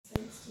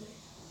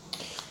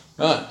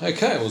Right,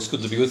 okay, well, it's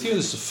good to be with you.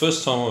 This is the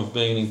first time I've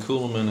been in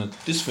Coolaman at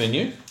this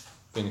venue.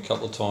 Been a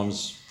couple of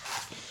times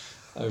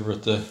over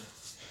at the,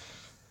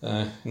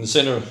 in the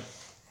centre,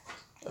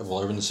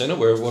 over in the centre,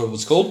 where what it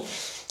was called.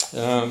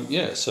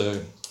 Thanks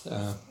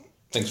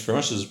very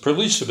much. It's a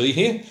privilege to be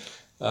here.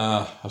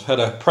 I've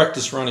had a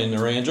practice run in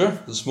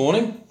Narrandera this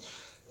morning.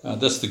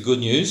 That's the good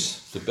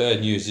news. The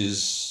bad news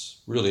is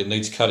really it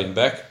needs cutting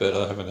back, but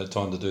I haven't had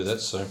time to do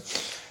that. So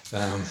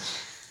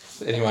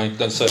anyway,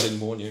 don't say I didn't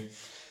warn you.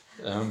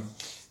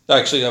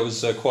 Actually, I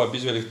was quite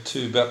busy. We had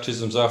 2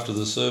 baptisms after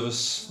the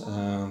service.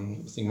 I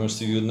think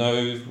most of you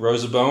know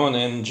Rosa Bowen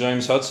and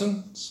James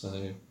Hudson.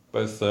 So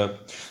both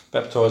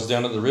baptised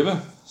down at the river.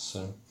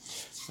 So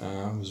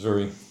it was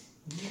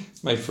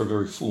made for a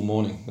very full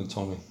morning by the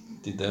time we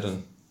did that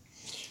and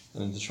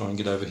then to try and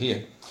get over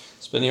here.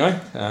 So anyway,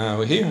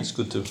 we're here. It's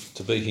good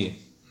to be here.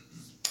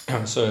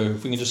 So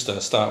if we can just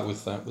start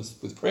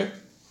with prayer.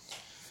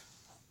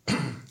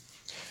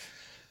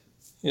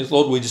 Yes,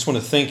 Lord, we just want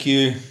to thank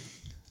you,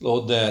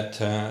 Lord, that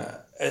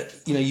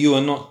you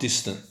are not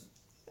distant,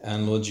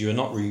 and Lord, you are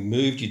not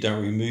removed. You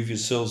don't remove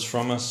yourselves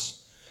from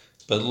us,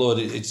 but Lord,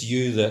 it's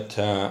you that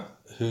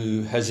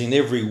who has in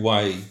every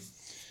way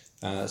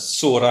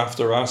sought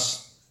after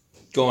us,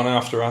 gone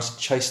after us,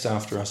 chased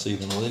after us,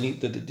 even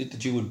Lord,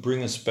 that you would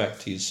bring us back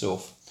to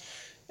yourself.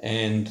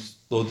 And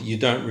Lord, you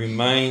don't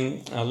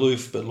remain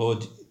aloof, but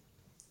Lord,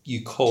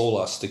 you call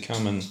us to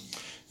come and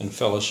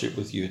fellowship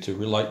with you, to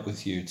relate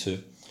with you,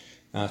 to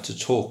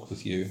talk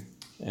with you.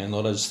 And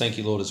Lord, I just thank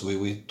you, Lord, as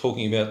we're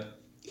talking about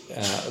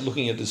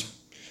looking at this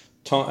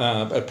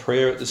time, at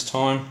prayer at this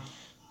time,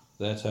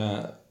 that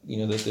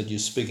that you're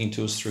speaking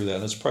to us through that.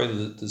 Let's pray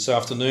that this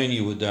afternoon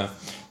you would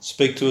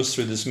speak to us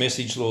through this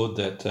message, Lord,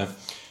 that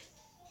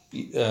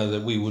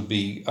we would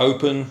be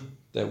open,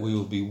 that we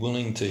would be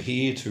willing to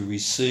hear, to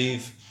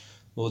receive,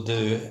 Lord,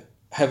 to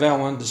have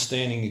our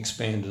understanding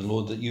expanded,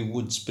 Lord, that you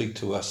would speak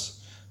to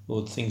us,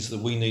 Lord, things that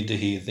we need to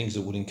hear, things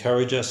that would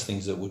encourage us,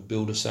 things that would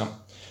build us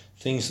up,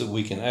 things that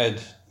we can add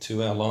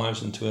to our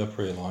lives and to our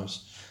prayer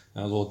lives,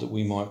 Lord, that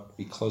we might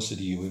be closer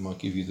to you, we might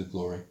give you the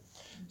glory.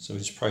 So we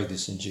just pray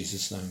this in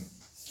Jesus' name.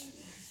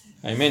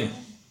 Amen.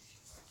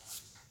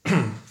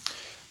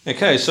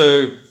 Okay,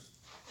 so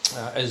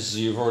as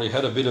you've already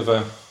had a bit of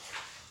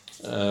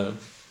a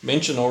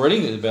mention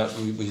already about as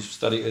we're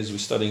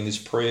studying this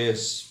prayer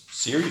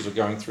series, we're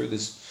going through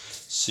this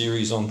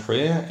series on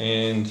prayer,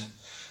 and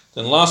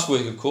then last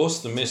week, of course,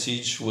 the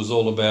message was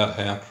all about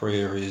how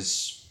prayer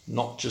is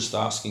not just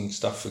asking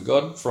stuff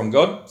from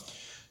God,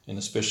 and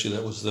especially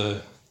that was the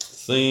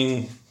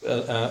theme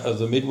of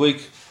the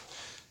midweek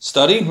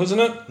study, wasn't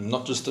it?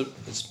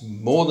 It's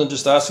more than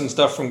just asking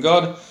stuff from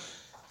God.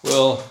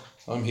 Well,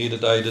 I'm here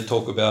today to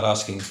talk about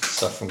asking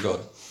stuff from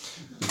God,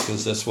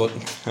 because that's what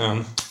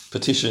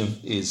petition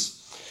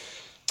is.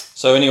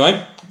 So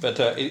anyway, but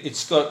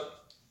it's got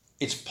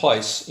its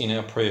place in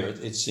our prayer.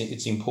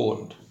 It's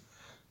important.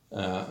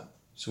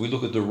 So we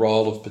look at the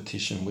role of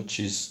petition, which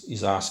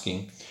is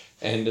asking.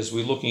 And as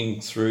we're looking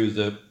through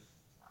the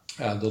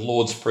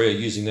Lord's Prayer,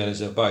 using that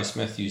as our base,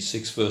 Matthew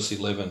 6 verse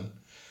 11,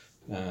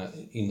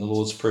 in the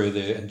Lord's Prayer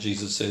there, and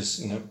Jesus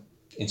says,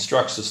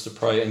 instructs us to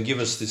pray, and give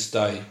us this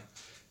day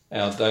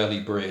our daily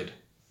bread.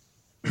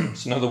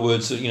 So in other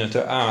words,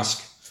 to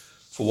ask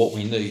for what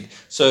we need.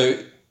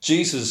 So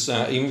Jesus,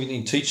 even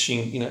in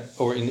teaching,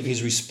 or in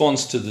his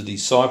response to the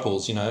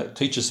disciples,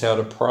 teach us how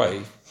to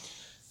pray.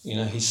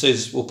 He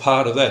says, well,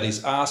 part of that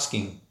is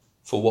asking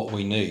for what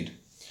we need.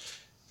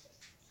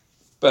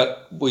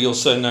 But we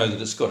also know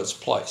that it's got its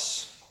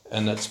place,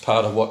 and that's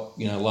part of what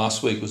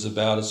last week was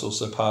about. It's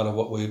also part of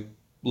what we're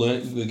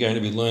going to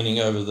be learning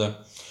over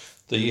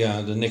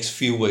the next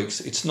few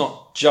weeks. It's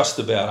not just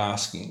about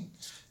asking,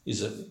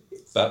 is it?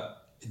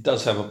 But it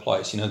does have a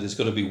place. There's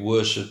got to be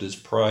worship, there's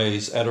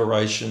praise,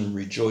 adoration,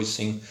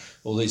 rejoicing,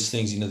 all these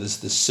things. There's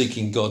the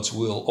seeking God's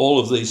will. All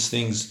of these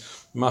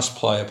things must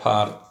play a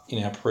part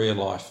in our prayer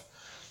life.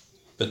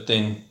 But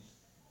then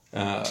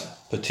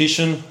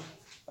petition,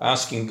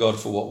 asking God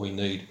for what we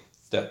need,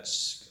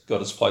 that's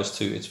got its place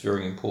too. It's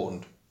very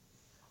important.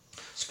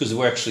 It's because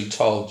we're actually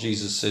told,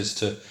 Jesus says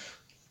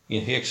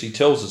he actually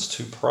tells us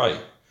to pray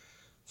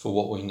for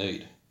what we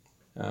need.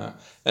 And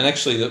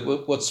actually,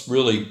 what's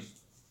really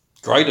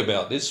great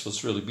about this,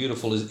 what's really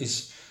beautiful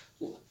is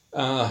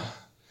really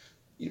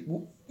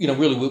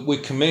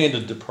we're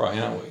commanded to pray,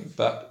 aren't we?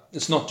 But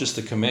it's not just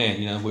a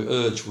command, we're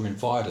urged, we're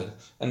invited.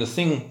 And the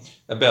thing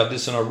about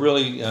this, and I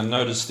really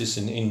noticed this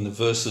in the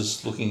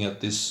verses looking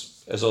at this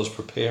as I was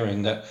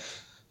preparing, that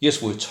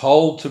yes, we're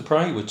told to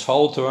pray, we're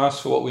told to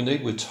ask for what we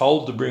need, we're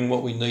told to bring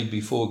what we need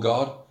before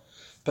God,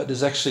 but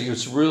there's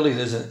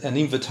an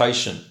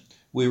invitation.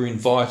 We're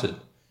invited.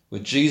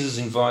 Where Jesus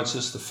invites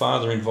us, the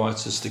Father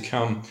invites us to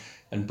come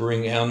and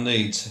bring our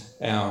needs,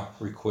 our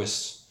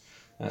requests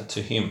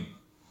to him.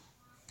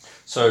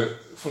 So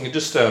if we can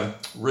just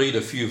read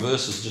a few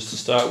verses just to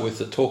start with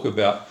that talk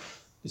about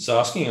this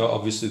asking,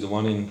 obviously the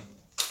one in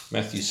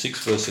Matthew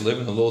 6 verse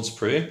 11, the Lord's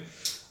Prayer,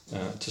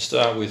 to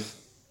start with.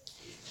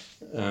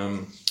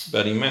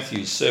 But in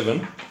Matthew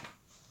 7,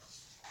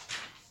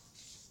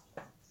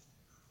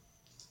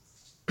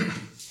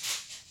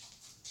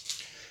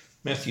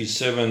 Matthew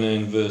 7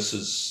 and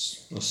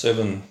verses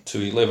 7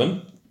 to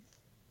 11.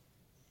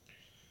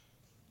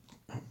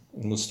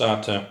 And we'll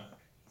start.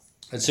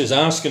 It says,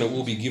 "Ask and it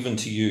will be given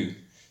to you.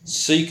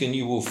 Seek and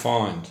you will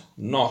find.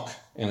 Knock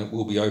and it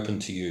will be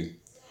opened to you.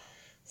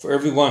 For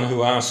everyone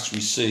who asks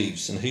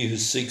receives, and he who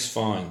seeks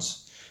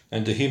finds,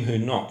 and to him who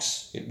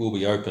knocks it will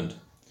be opened."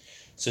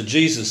 So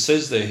Jesus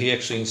says there, he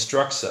actually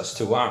instructs us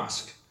to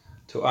ask,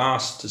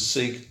 to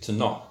seek, to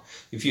knock.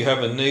 If you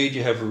have a need,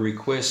 you have a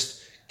request,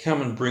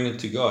 come and bring it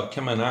to God.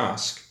 Come and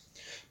ask.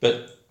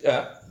 But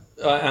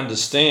I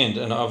understand,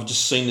 and I've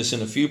just seen this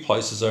in a few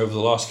places over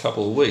the last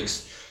couple of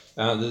weeks,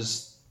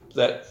 there's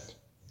that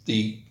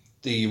the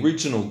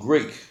original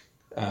Greek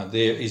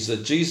there is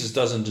that Jesus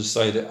doesn't just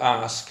say to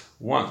ask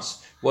once.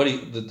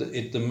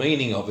 The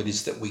meaning of it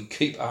is that we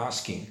keep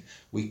asking,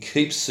 we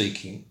keep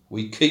seeking,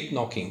 we keep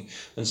knocking.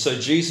 And so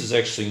Jesus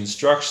actually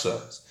instructs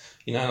us,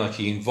 like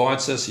he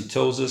invites us, he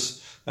tells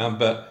us,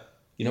 but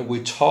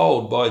we're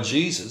told by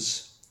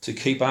Jesus to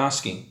keep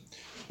asking.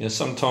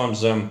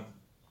 Sometimes I've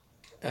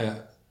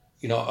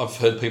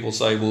heard people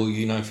say, well,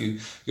 if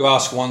you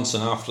ask once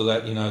and after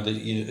that,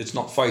 it's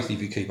not faith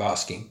if you keep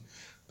asking.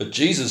 But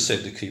Jesus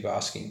said to keep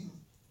asking.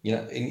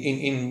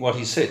 In what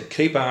he said,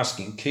 keep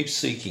asking, keep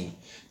seeking,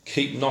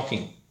 keep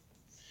knocking.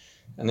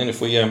 And then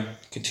if we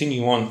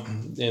continue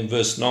on in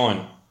verse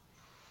 9,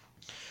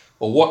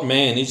 "Or what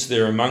man is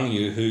there among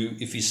you who,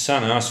 if his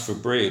son asks for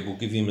bread, will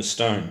give him a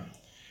stone?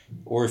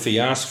 Or if he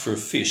asks for a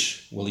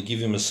fish, will he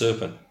give him a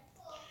serpent?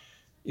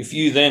 If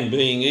you then,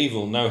 being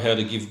evil, know how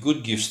to give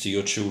good gifts to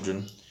your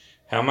children,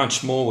 how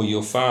much more will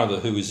your Father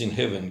who is in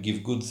heaven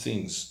give good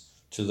things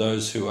to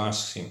those who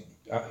ask him?"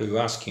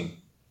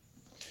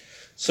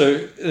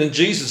 So then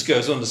Jesus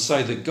goes on to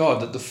say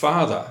that the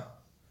Father,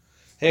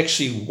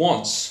 actually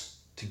wants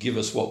to give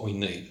us what we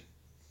need.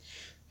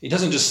 He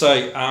doesn't just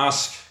say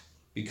ask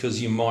because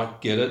you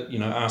might get it,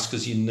 ask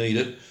because you need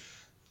it.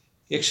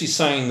 He's actually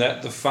saying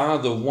that the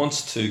Father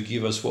wants to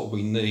give us what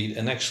we need,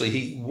 and actually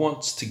he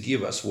wants to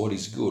give us what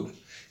is good.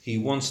 He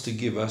wants to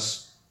give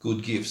us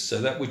good gifts. So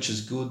that which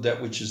is good,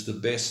 that which is the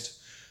best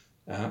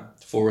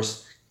for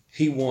us,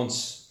 he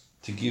wants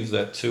to give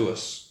that to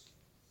us.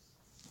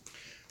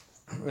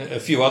 A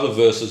few other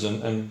verses,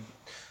 and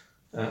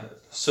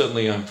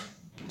certainly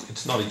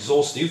it's not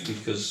exhaustive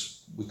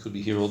because we could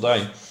be here all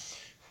day.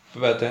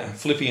 But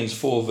Philippians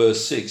 4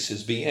 verse 6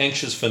 says, "Be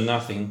anxious for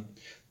nothing,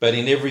 but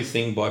in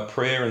everything by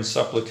prayer and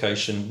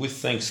supplication with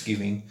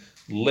thanksgiving,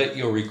 let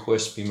your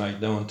requests be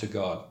made known to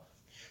God."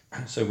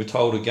 So we're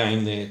told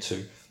again there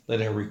to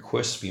let our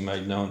requests be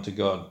made known to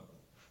God.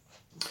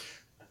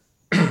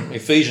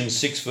 Ephesians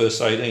 6 verse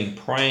 18,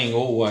 "Praying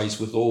always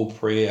with all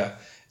prayer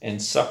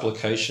and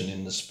supplication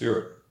in the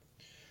Spirit."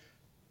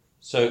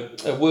 So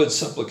a word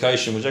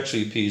supplication, which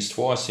actually appears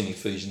twice in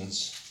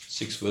Ephesians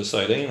 6 verse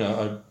 18.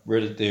 I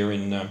read it there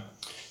in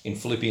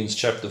Philippians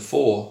chapter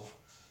 4.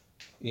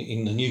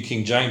 In the New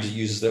King James, it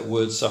uses that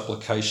word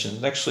supplication.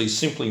 It actually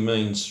simply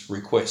means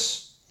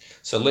requests.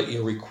 So let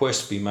your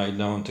request be made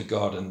known to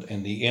God.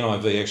 And the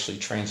NIV actually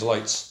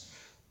translates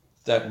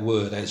that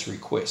word as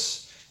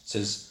requests. It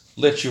says,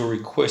 let your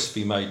request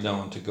be made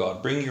known to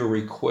God. Bring your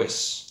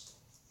requests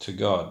to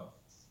God.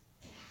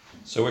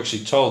 So we're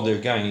actually told there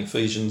again,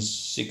 Ephesians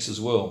 6 as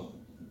well.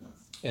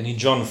 And in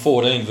John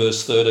 14,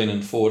 verse 13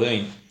 and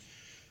 14,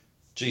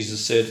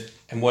 Jesus said,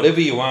 "And whatever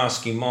you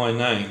ask in my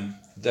name,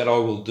 that I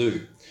will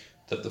do,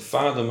 that the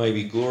Father may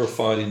be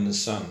glorified in the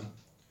Son.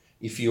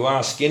 If you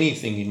ask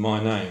anything in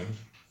my name,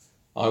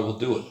 I will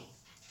do it."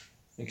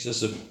 Because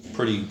that's a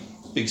pretty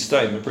big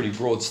statement, a pretty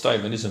broad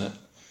statement, isn't it?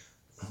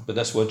 But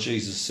that's what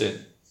Jesus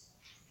said.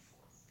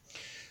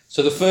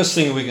 So the first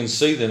thing we can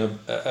see then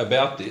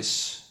about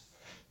this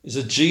is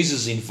that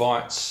Jesus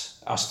invites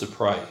us to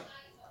pray.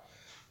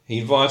 He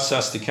invites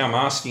us to come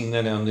asking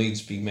that our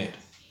needs be met.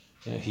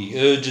 He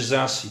urges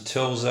us, he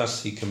tells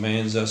us, he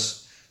commands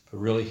us, but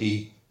really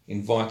he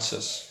invites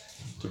us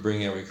to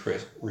bring our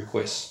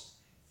requests.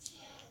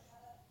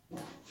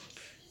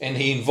 And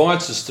he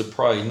invites us to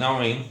pray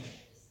knowing,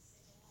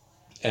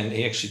 and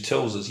he actually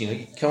tells us,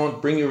 come on,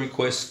 bring your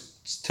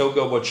requests, tell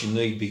God what you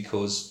need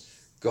because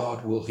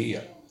God will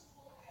hear.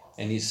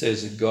 And he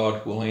says that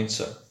God will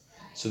answer.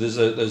 So there's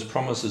those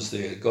promises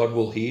there. God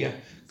will hear,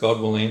 God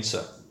will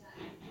answer.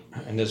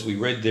 And as we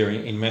read there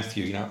in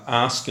Matthew,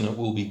 ask and it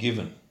will be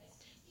given.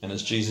 And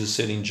as Jesus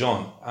said in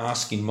John,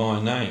 ask in my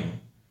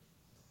name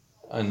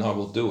and I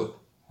will do it.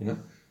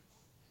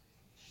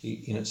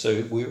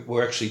 So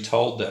we're actually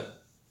told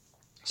that.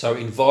 So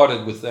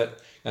invited with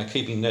that,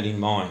 keeping that in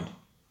mind.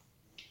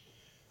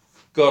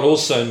 God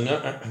also,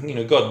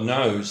 God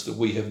knows that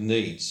we have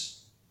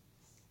needs.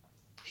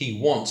 He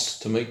wants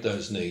to meet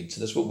those needs.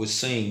 And that's what we're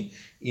seeing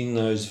in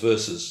those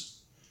verses,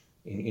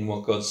 in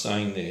what God's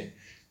saying there.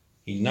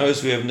 He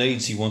knows we have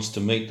needs. He wants to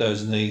meet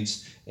those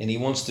needs, and he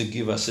wants to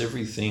give us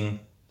everything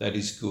that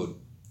is good.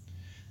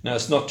 Now,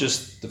 it's not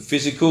just the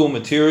physical,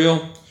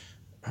 material.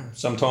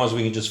 Sometimes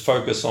we can just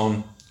focus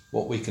on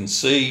what we can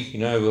see.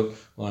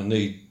 I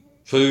need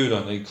food,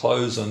 I need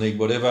clothes, I need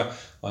whatever,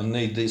 I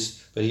need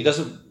this. But he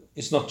doesn't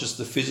it's not just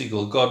the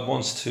physical. God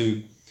wants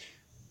to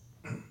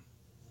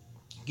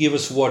give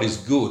us what is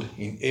good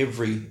in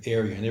every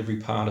area, in every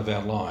part of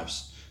our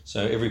lives.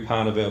 So every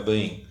part of our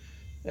being.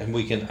 And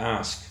we can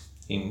ask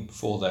him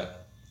for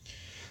that.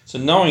 So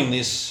knowing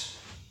this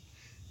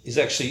is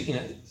actually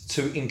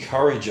to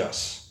encourage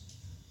us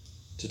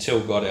to tell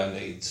God our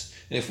needs.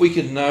 And if we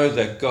can know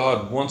that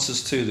God wants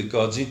us to, that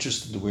God's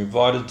interested, that we're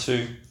invited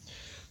to,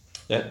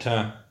 that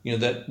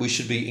that we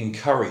should be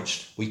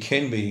encouraged. We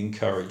can be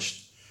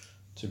encouraged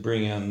to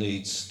bring our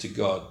needs to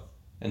God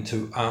and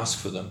to ask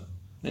for them.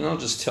 And not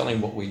just tell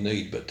him what we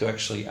need, but to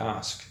actually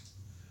ask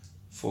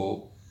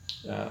for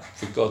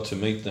God to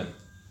meet them.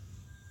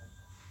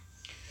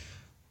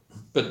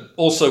 But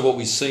also what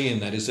we see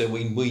in that is that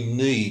we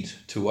need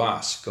to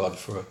ask God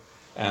for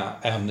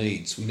our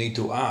needs. We need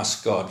to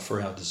ask God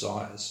for our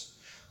desires.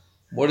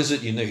 What is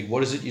it you need?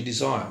 What is it you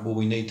desire? Well,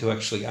 we need to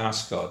actually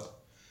ask God.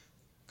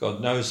 God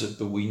knows it,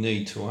 but we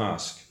need to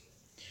ask.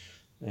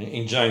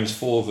 In James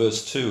 4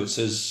 verse 2, it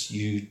says,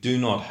 you do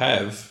not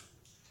have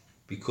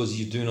because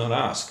you do not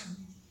ask.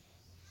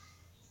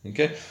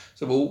 Okay?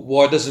 So, well,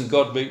 why doesn't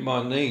God meet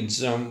my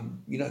needs?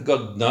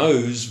 God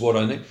knows what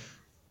I need.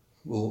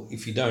 Well,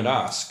 if you don't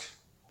ask,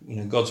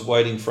 God's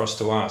waiting for us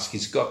to ask.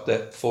 He's got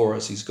that for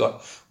us. He's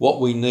got what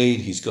we need.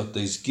 He's got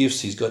these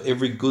gifts. He's got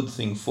every good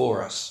thing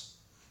for us.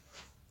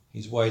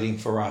 He's waiting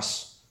for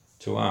us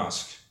to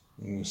ask.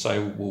 And you say,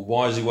 well,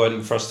 why is he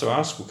waiting for us to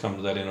ask? We'll come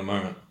to that in a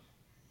moment.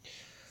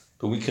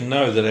 But we can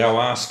know that our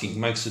asking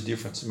makes a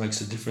difference. It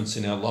makes a difference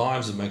in our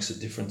lives. It makes a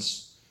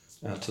difference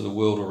to the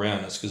world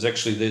around us. Because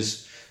actually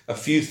there's a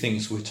few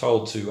things we're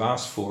told to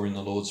ask for in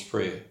the Lord's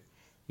Prayer.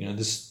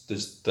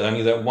 There's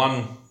only that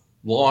one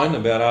line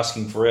about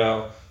asking for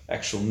our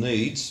actual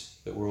needs,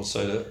 but we're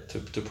also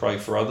to pray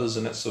for others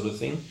and that sort of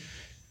thing.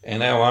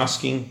 And our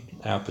asking,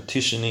 our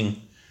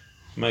petitioning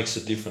makes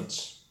a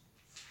difference.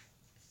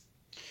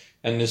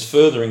 And there's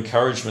further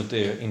encouragement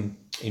there in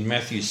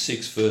Matthew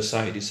 6 verse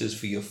 8. It says,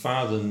 for your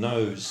Father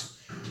knows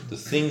the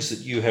things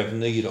that you have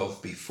need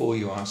of before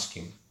you ask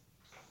him.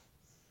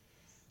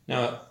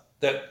 Now,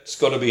 that's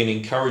got to be an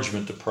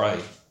encouragement to pray.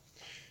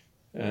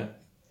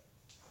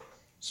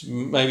 So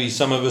maybe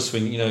some of us,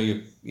 when you're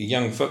a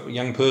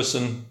young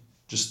person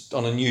just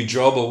on a new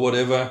job or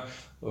whatever,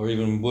 or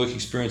even work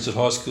experience at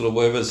high school or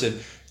whatever, said,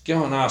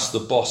 go and ask the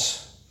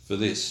boss for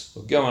this,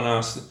 or go and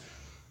ask.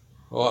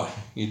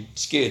 You're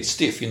scared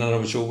stiff. You're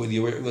not sure whether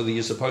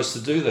you're supposed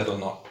to do that or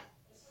not.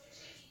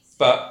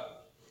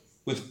 But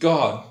with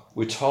God,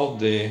 we're told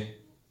there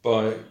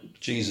by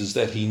Jesus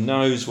that he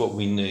knows what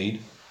we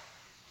need,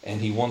 and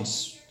he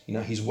wants,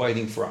 he's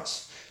waiting for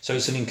us. So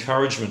it's an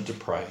encouragement to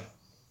pray.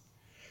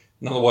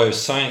 Another way of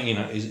saying,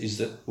 is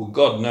that, well,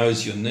 God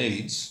knows your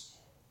needs.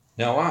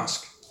 Now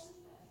ask.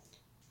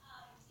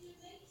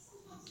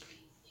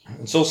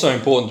 It's also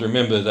important to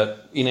remember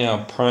that in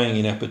our praying,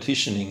 in our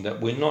petitioning,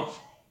 that we're not,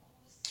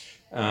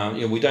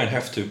 we don't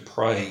have to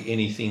pray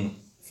anything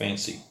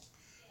fancy.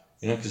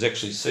 Because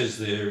actually it says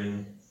there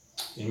in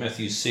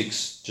Matthew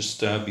 6, just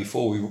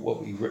before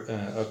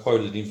I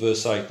quoted in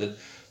verse 8, that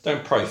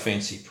don't pray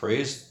fancy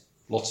prayers,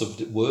 lots of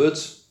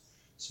words.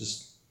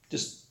 It's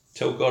just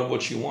tell God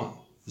what you want,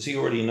 because he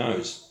already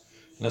knows.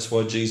 And that's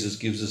why Jesus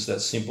gives us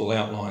that simple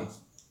outline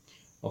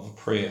of a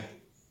prayer.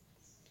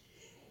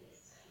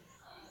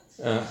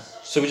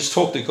 So we just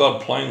talk to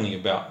God plainly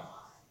about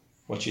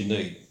what you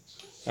need.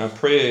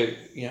 Prayer,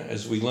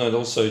 as we learned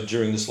also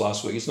during this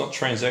last week, it's not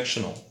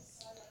transactional.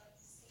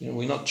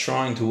 We're not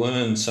trying to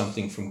earn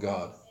something from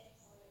God,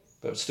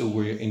 but still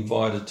we're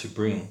invited to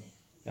bring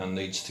our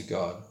needs to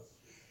God.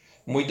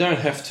 And we don't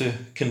have to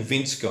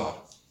convince God.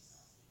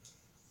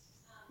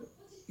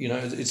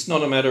 It's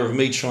not a matter of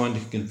me trying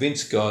to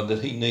convince God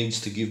that he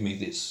needs to give me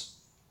this,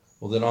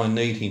 or that I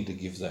need him to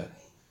give that.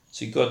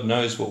 See, God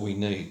knows what we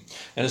need.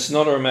 And it's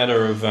not a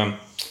matter of,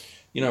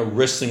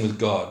 wrestling with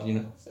God,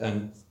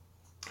 and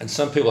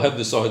some people have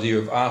this idea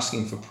of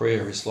asking for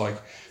prayer. It's like,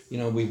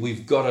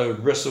 we've got to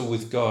wrestle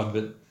with God.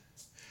 But,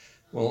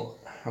 well,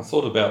 I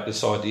thought about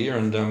this idea,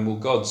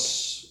 and,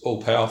 God's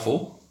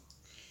all-powerful.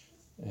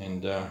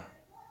 And,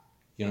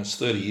 it's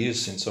 30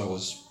 years since I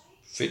was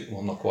fit.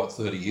 Well, not quite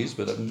 30 years,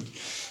 but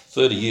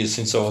 30 years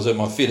since I was at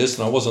my fittest,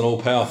 and I wasn't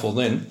all-powerful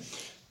then.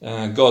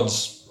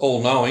 God's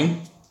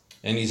all-knowing,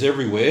 and he's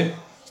everywhere.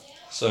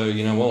 So,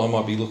 I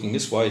might be looking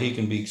this way, he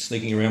can be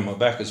sneaking around my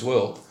back as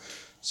well.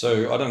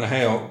 So I don't know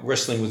how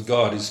wrestling with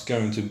God is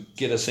going to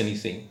get us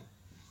anything.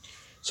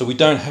 So we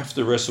don't have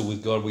to wrestle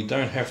with God. We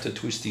don't have to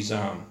twist his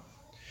arm.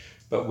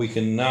 But we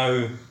can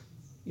know,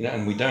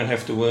 and we don't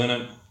have to earn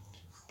it,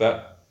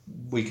 but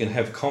we can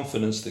have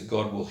confidence that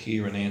God will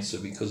hear and answer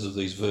because of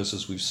these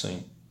verses we've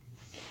seen.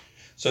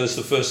 So that's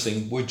the first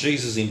thing, where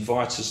Jesus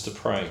invites us to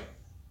pray.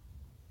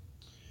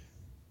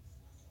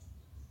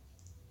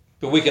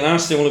 But we can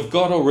ask them, well, if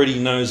God already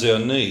knows our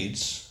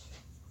needs,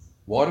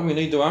 why do we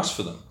need to ask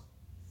for them?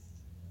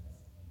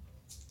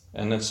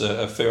 And that's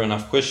a fair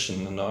enough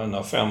question. And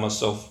I found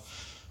myself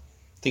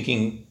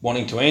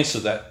wanting to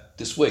answer that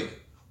this week.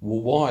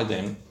 Well, why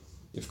then,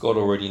 if God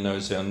already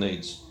knows our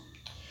needs?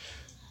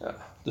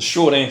 The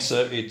short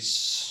answer,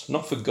 it's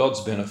not for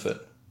God's benefit,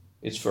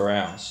 it's for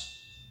ours.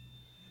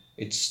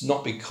 It's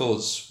not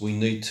because we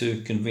need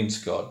to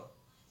convince God,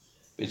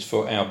 it's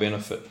for our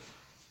benefit.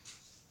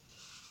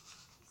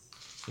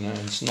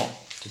 It's not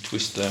to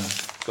twist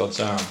God's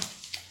arm,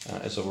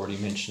 as I've already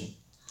mentioned.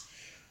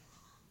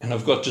 And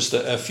I've got just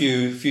a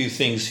few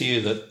things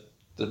here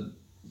that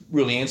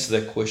really answer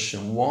that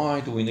question. Why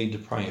do we need to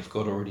pray if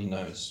God already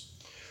knows?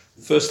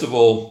 First of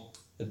all,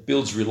 it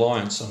builds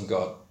reliance on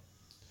God.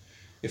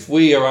 If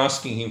we are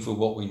asking him for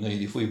what we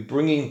need, if we're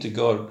bringing to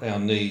God our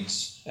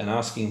needs and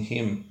asking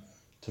him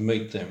to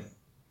meet them,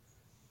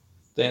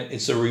 then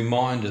it's a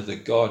reminder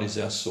that God is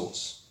our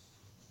source.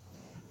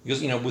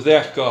 Because,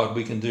 without God,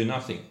 we can do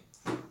nothing.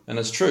 And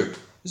it's true,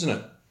 isn't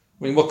it?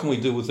 What can we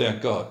do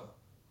without God?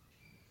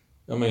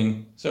 I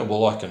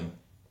can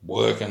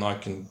work and I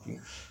can...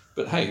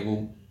 But hey,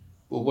 well,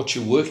 what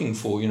you're working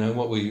for,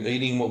 what we're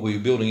eating, what we're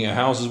building our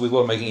houses with,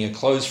 what we're making our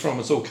clothes from,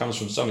 it all comes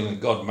from something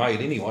that God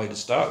made anyway to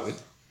start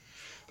with.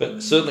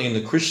 But certainly in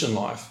the Christian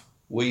life,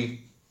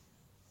 we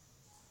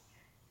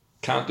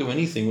can't do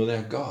anything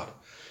without God.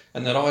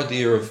 And that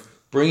idea of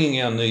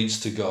bringing our needs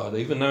to God,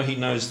 even though he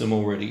knows them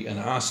already, and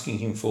asking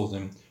him for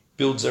them,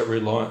 builds that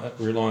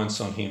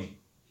reliance on him,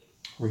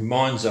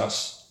 reminds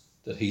us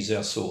that he's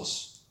our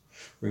source,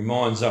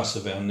 reminds us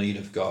of our need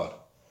of God.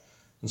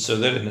 And so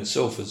that in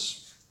itself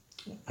has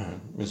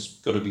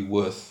got to be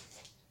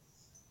worth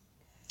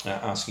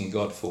asking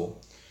God for.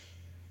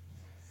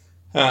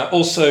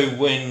 Also,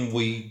 when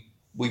we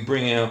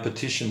bring our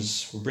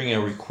petitions, we bring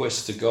our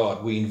requests to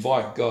God, we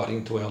invite God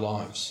into our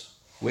lives.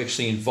 We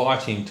actually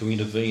invite him to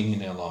intervene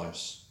in our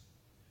lives.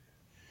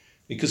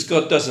 Because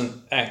God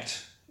doesn't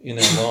act in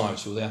our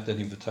lives without that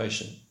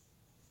invitation.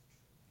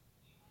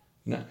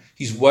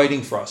 He's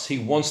waiting for us. He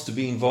wants to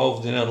be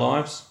involved in our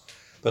lives,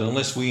 but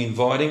unless we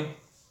invite him,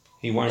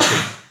 he won't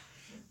be.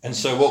 And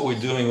so what we're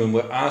doing when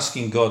we're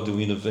asking God to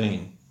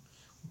intervene,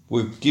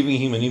 we're giving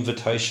him an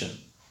invitation.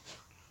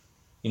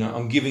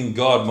 I'm giving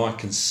God my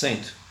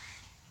consent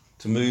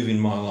to move in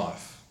my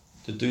life,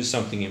 to do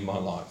something in my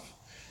life.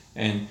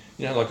 And,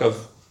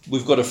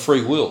 we've got a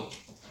free will.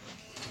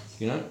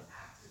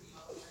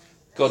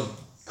 God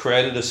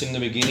created us in the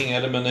beginning,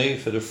 Adam and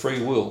Eve had a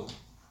free will.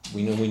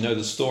 We know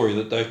the story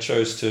that they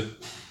chose to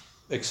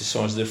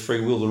exercise their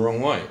free will the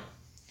wrong way.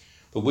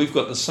 But we've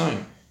got the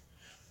same.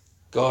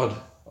 God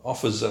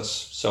offers us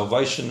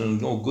salvation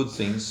and all good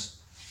things,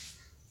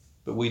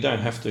 but we don't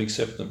have to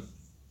accept them.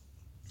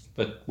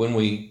 But when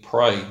we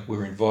pray,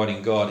 we're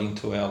inviting God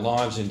into our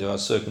lives, into our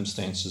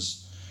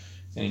circumstances,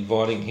 and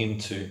inviting him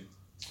to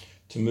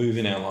move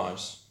in our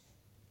lives.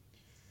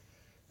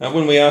 Now,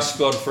 when we ask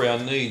God for our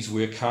needs,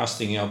 we're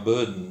casting our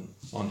burden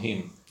on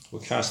him. We're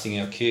casting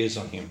our cares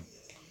on him.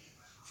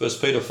 1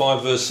 Peter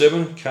 5 verse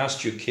 7,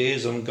 cast your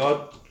cares on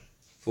God,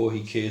 for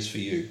he cares for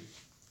you.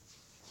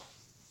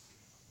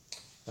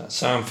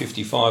 Psalm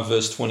 55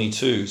 verse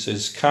 22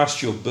 says,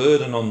 cast your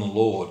burden on the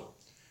Lord,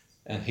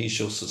 and he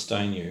shall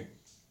sustain you.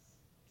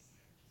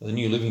 The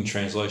New Living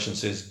Translation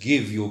says,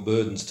 give your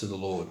burdens to the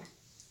Lord.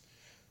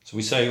 So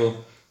we say,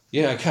 well,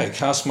 yeah, okay,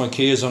 cast my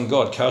cares on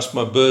God, cast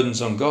my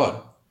burdens on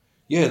God.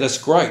 Yeah, that's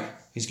great.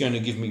 He's going to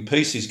give me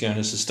peace. He's going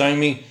to sustain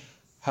me.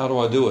 How do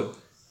I do it?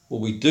 Well,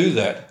 we do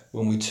that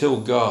when we tell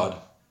God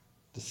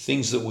the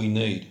things that we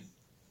need.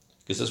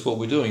 Because that's what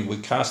we're doing. We're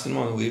casting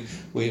them on.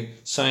 We're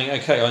saying,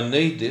 okay, I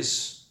need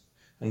this.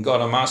 And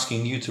God, I'm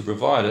asking you to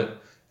provide it.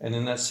 And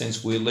in that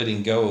sense, we're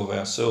letting go of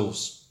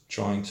ourselves,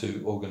 trying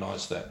to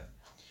organise that.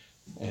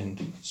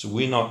 And so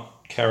we're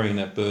not carrying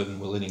that burden.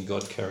 We're letting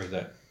God carry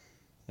that.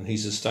 And he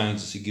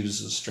sustains us. He gives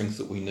us the strength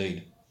that we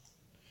need.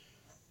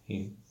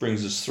 He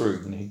brings us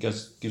through, and he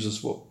gives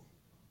us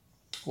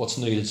what's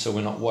needed, so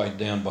we're not weighed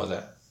down by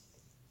that.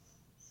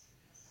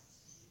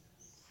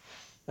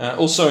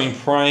 Also, in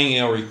praying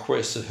our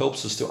requests, it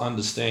helps us to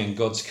understand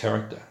God's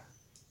character.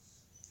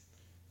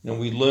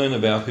 We learn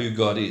about who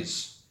God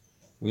is.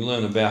 We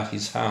learn about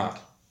his heart.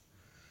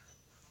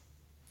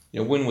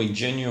 When we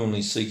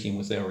genuinely seek him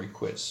with our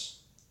requests,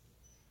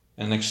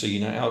 and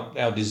actually,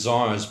 our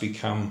desires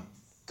become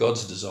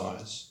God's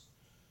desires.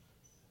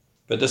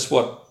 But that's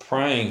what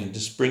praying and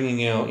just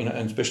bringing our,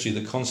 and especially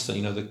the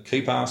constant, the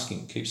keep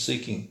asking, keep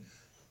seeking.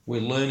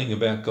 We're learning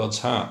about God's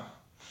heart.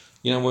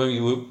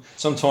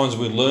 Sometimes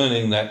we're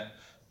learning that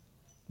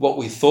what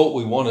we thought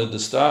we wanted to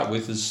start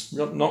with is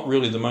not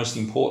really the most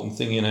important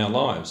thing in our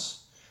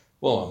lives.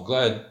 Well, I'm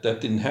glad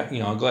that didn't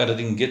happen. I'm glad I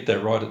didn't get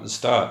that right at the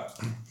start.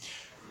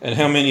 And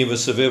how many of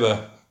us have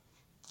ever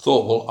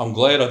thought, well, I'm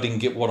glad I didn't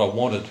get what I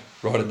wanted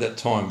right at that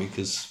time,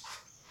 because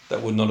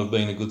that would not have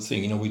been a good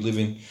thing. We live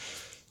in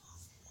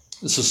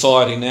the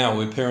society now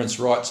where parents'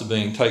 rights are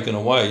being taken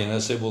away. They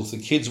said, well, if the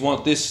kids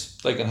want this,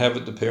 they can have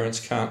it. The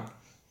parents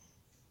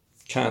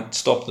can't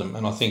stop them.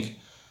 And I think,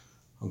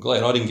 I'm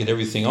glad I didn't get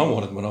everything I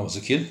wanted when I was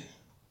a kid.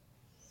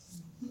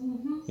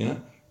 Mm-hmm.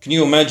 Can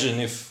you imagine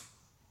if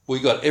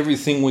we got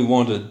everything we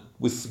wanted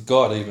with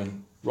God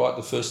even right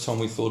the first time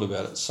we thought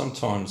about it?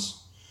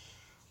 Sometimes,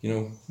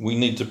 we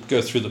need to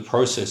go through the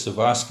process of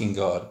asking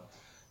God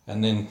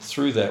And then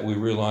through that, we're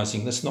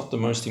realizing that's not the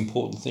most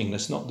important thing.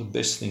 That's not the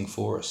best thing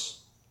for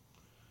us.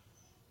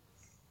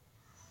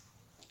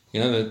 You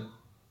know, the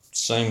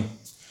same,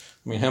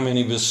 how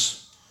many of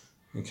us,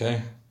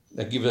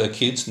 that give our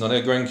kids, not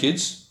our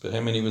grandkids, but how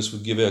many of us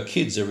would give our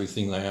kids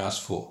everything they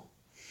ask for?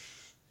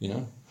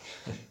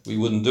 We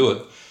wouldn't do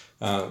it.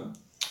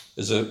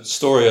 There's a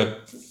story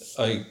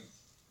I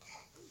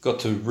got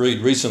to read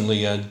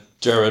recently,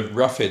 Jared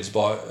Ruffhead's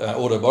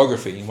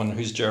autobiography.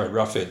 Who's Jared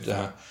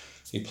Ruffhead?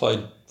 He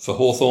played for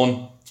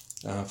Hawthorn,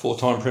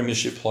 4-time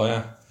premiership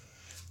player,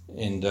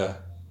 and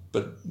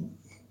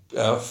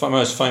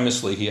most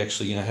famously, he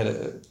actually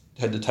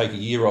had to take a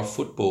year off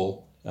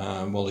football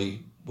while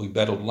we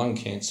battled lung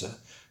cancer.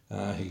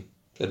 He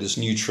had this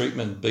new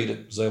treatment, beat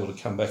it, was able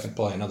to come back and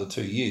play another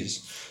 2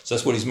 years. So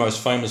that's what he's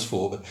most famous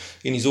for. But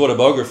in his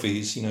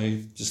autobiographies,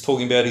 just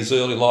talking about his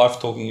early life,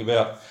 talking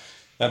about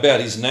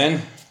his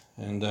nan,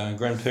 and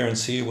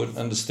grandparents here would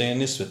understand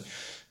this. But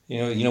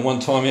one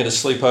time he had a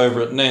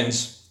sleepover at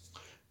nan's,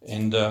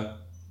 and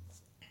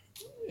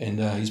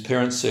his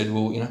parents said,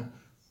 "Well,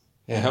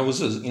 how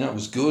was it? It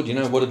was good.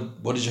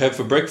 What did you have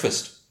for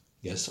breakfast?"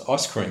 "Yes,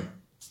 ice cream."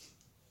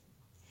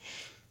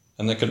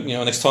 And they could,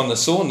 next time they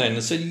saw Nan,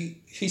 they said,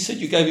 "He said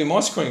you gave him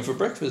ice cream for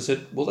breakfast." I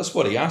said, "Well, that's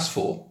what he asked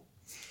for."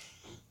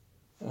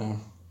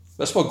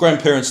 That's what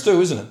grandparents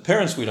do, isn't it?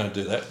 Parents, we don't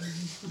do that.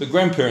 But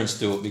grandparents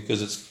do it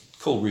because it's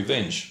called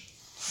revenge.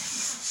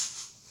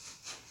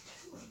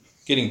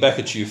 Getting back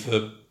at you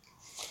for,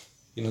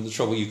 the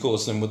trouble you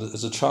caused them with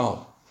as a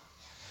child.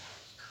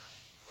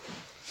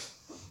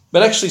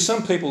 But actually,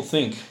 some people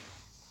think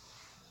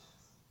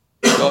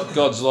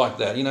God's like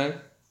that.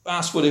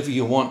 Ask whatever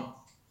you want.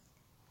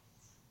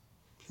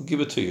 He'll give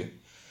it to you.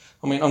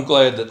 I'm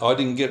glad that I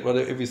didn't get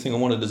everything I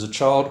wanted as a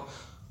child.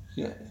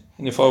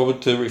 And if I were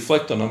to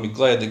reflect on it, I'd be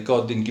glad that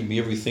God didn't give me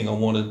everything I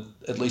wanted,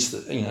 at least,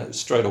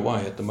 straight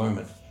away at the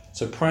moment.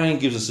 So praying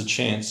gives us a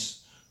chance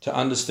to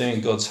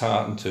understand God's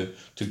heart and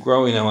to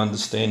grow in our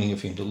understanding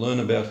of Him, to learn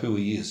about who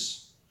He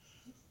is.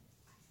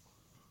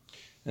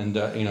 And,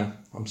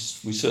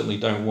 we certainly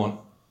don't want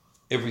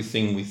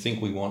everything we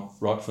think we want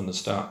right from the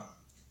start.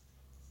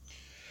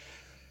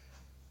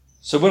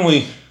 So when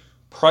we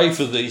pray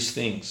for these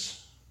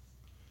things,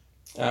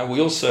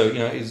 we also,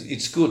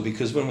 it's good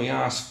because when we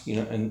ask,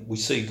 and we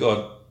see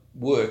God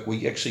work,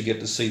 we actually get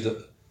to see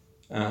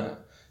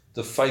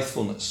the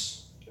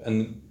faithfulness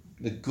and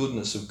the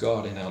goodness of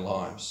God in our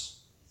lives.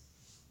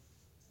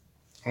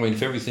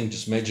 If everything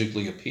just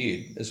magically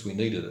appeared as we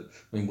needed it,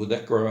 would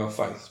that grow our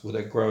faith? Would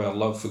that grow our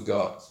love for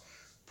God?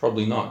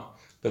 Probably not.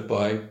 But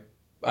by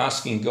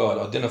asking God,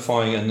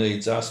 identifying our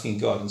needs, asking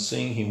God and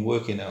seeing Him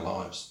work in our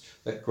lives,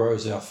 that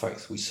grows our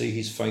faith. We see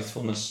His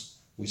faithfulness,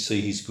 we see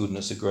His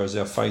goodness. It grows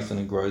our faith and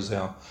it grows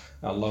our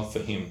love for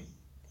Him.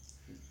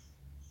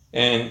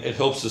 And it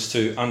helps us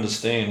to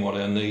understand what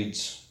our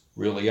needs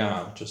really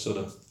are, which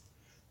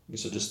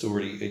I just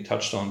already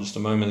touched on just a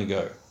moment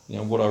ago,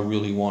 what I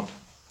really want.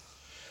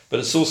 But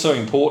it's also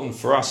important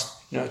for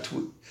us,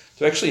 to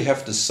actually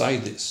have to say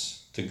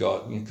this to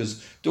God,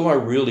 because do I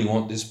really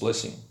want this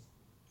blessing?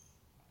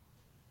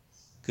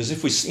 Because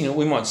if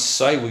we might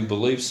say we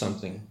believe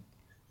something,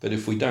 but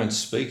if we don't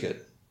speak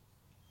it,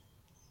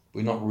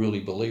 we're not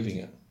really believing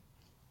it.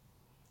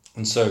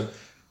 And so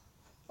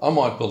I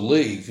might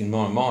believe in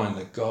my mind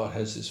that God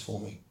has this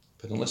for me,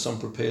 but unless I'm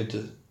prepared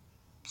to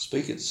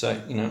speak it,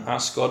 say,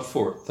 ask God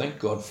for it, thank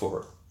God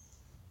for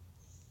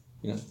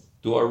it.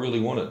 Do I really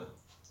want it?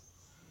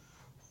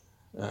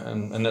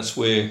 And that's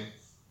where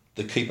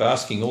the keep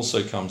asking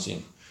also comes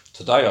in.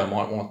 Today I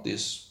might want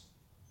this.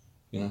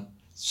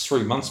 It's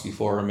 3 months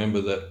before I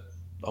remember that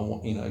I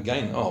want,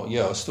 again, I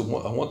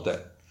want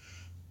that.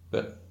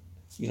 But,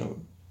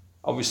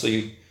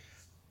 obviously,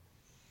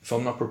 if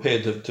I'm not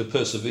prepared to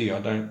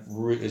persevere,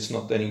 it's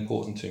not that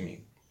important to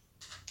me.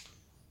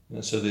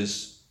 So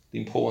there's the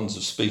importance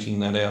of speaking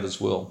that out as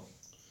well,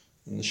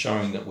 and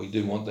showing that we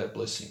do want that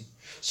blessing.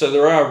 So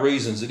there are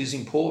reasons it is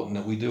important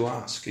that we do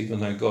ask, even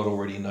though God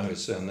already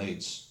knows our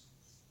needs.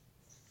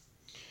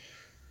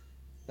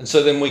 And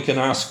so then we can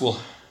ask,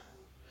 well,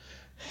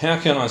 how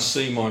can I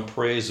see my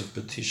prayers of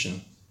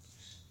petition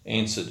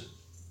answered?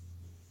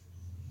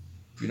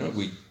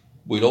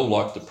 We'd all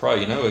like to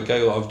pray,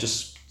 I've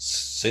just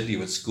said to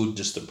you it's good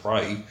just to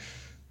pray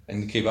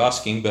and keep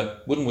asking,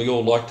 but wouldn't we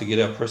all like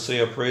to see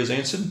our prayers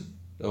answered,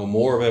 or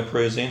more of our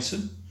prayers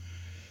answered?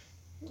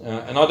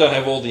 And I don't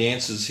have all the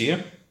answers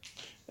here.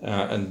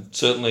 And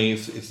certainly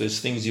if there's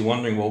things you're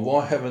wondering, well,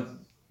 why hasn't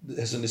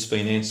this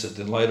been answered?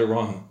 Then later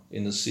on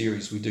in the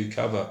series we do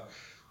cover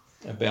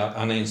about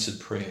unanswered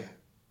prayer.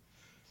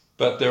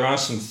 But there are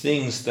some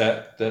things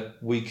that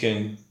we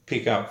can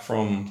pick up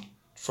from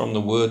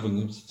the Word,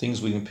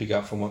 things we can pick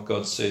up from what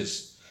God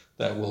says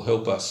that will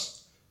help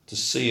us to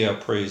see our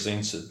prayers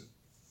answered.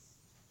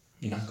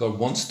 God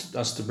wants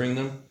us to bring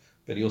them,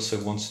 but He also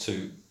wants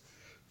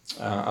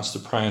us to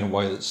pray in a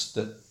way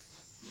that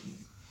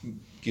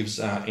gives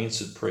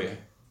answered prayer.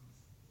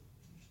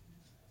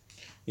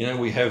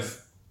 We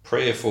have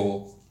prayer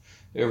for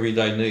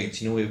everyday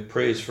needs. We have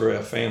prayers for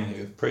our family. We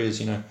have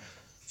prayers,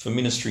 for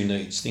ministry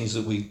needs, things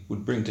that we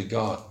would bring to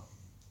God.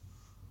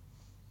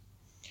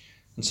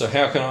 And so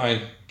how can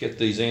I get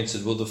these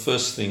answered? Well, the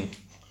first thing,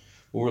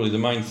 or really the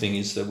main thing,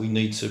 is that we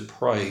need to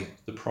pray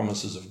the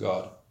promises of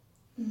God.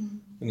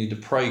 We need to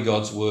pray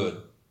God's word.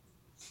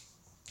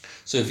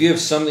 So if you have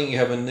something you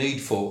have a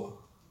need for,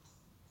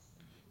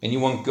 and you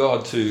want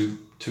God to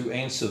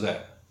answer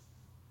that,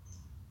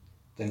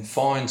 then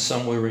find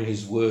somewhere in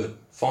his word,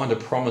 find a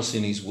promise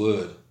in his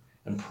word,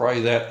 and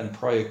pray that and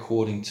pray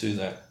according to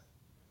that.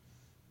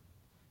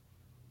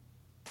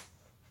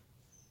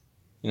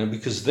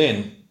 Because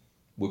then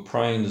we're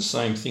praying the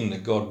same thing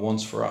that God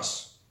wants for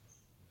us.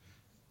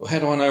 Well, how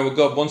do I know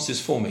God wants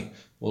this for me?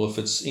 Well, if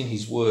it's in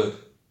his word,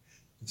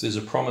 if there's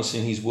a promise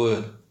in his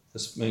word,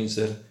 this means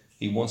that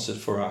he wants it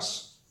for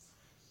us.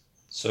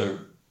 So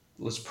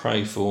let's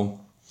pray for,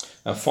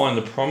 find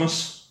the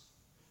promise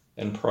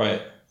and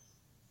pray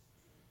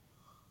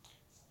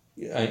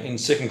it. In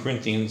 2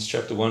 Corinthians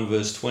chapter 1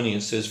 verse 20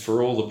 it says,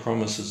 "For all the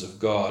promises of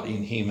God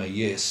in him are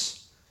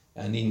yes,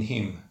 and in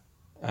him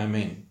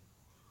amen."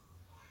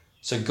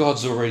 So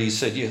God's already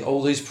said yes,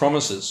 all these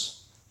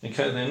promises.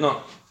 Okay, they're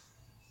not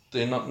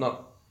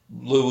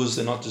lures,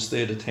 they're not just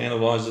there to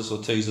tantalize us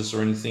or tease us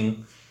or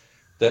anything.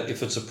 That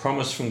if it's a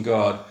promise from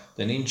God,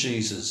 then in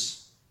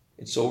Jesus,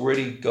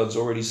 God's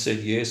already said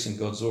yes, and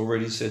God's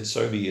already said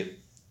so be it.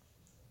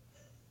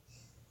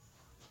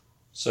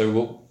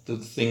 So the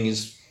thing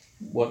is,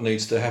 what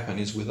needs to happen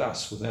is with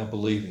us, with our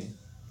believing.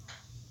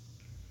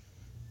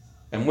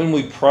 And when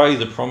we pray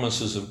the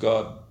promises of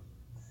God,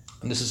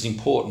 and this is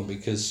important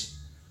because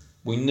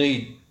we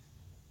need,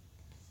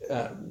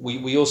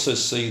 we also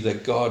see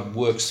that God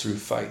works through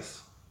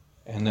faith,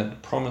 and that the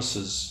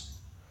promises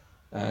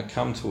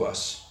come to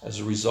us as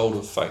a result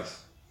of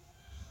faith.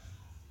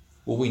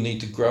 Well, we need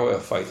to grow our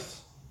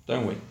faith,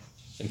 don't we?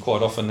 And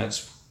quite often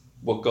that's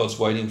what God's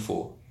waiting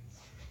for.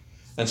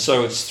 And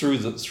so it's through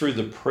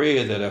the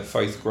prayer that our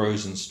faith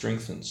grows and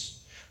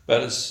strengthens.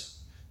 But it's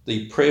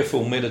the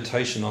prayerful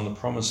meditation on the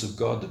promise of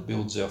God that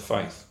builds our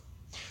faith.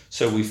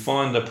 So we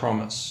find the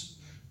promise,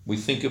 we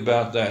think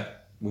about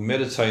that, we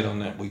meditate on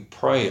that, we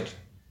pray it,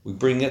 we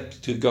bring it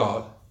to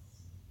God.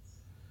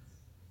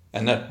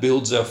 And that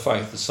builds our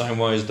faith the same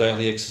way as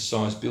daily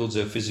exercise builds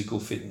our physical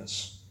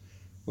fitness.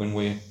 When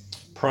we're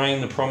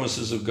praying the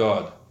promises of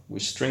God, we're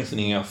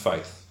strengthening our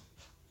faith.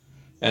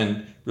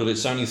 And really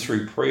it's only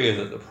through prayer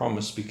that the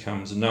promise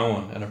becomes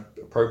known and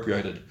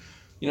appropriated.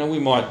 We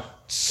might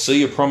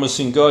see a promise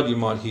in God. You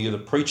might hear the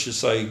preacher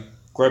say,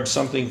 grab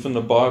something from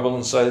the Bible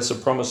and say it's a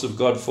promise of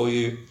God for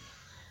you.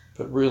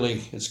 But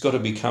really it's got to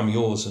become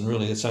yours. And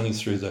really it's only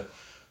through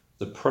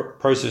the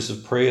process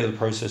of prayer, the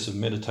process of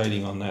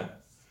meditating on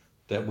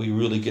that we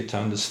really get to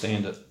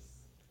understand it.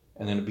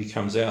 And then it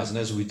becomes ours. And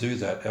as we do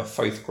that, our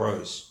faith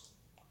grows.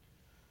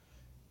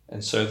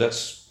 And so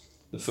that's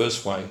the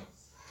first way.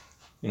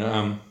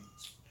 I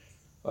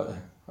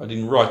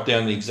didn't write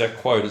down the exact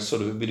quote. It's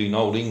sort of a bit in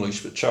Old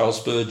English, but Charles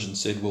Spurgeon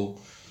said, well,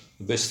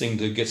 the best thing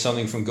to get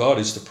something from God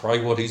is to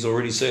pray what he's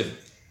already said.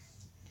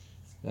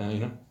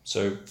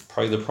 So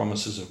pray the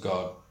promises of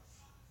God.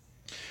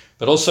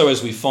 But also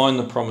as we find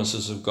the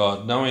promises of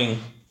God, knowing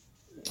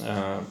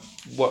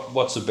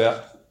what's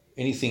about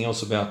anything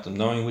else about them,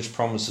 knowing which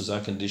promises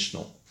are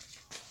conditional.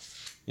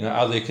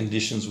 Are there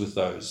conditions with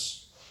those?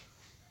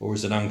 Or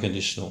is it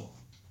unconditional?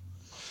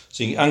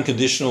 See,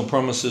 unconditional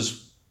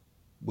promises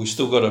we've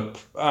still got to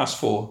ask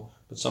for,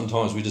 but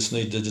sometimes we just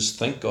need to just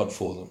thank God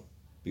for them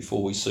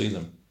before we see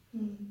them.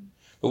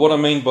 But what I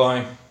mean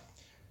by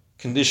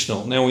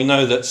conditional, now we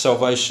know that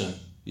salvation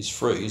is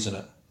free, isn't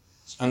it?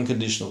 It's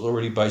unconditional,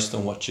 already based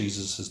on what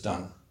Jesus has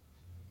done.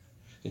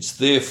 It's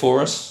there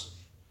for us,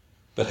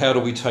 but how do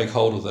we take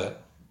hold of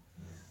that?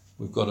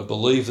 We've got to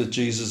believe that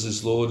Jesus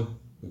is Lord,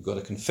 we've got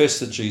to confess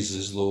that Jesus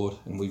is Lord,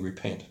 and we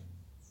repent.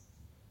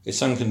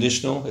 It's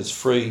unconditional, it's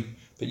free,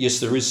 but yes,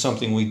 there is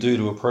something we do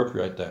to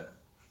appropriate that.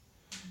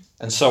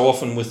 And so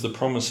often with the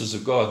promises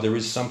of God, there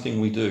is something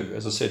we do.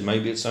 As I said,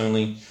 maybe it's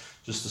only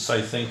just to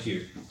say thank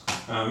you.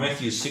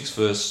 Matthew 6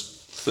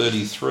 verse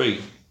 33.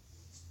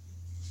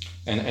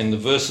 And the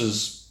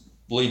verses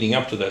leading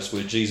up to that's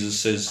where Jesus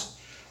says,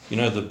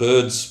 the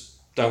birds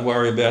don't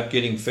worry about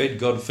getting fed,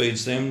 God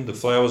feeds them. The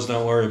flowers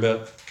don't worry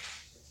about,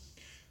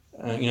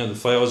 the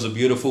flowers are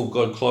beautiful,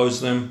 God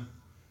clothes them.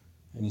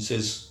 And he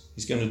says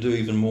he's going to do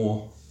even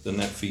more than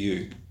that for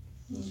you.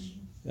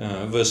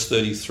 Verse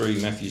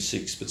 33, Matthew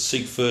 6, but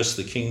seek first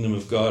the kingdom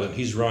of God and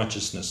his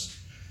righteousness,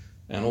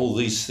 and all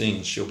these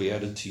things shall be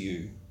added to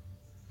you.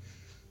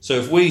 So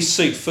if we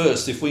seek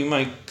first, if we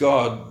make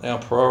God our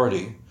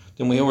priority,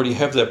 then we already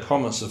have that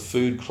promise of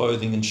food,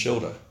 clothing and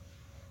shelter.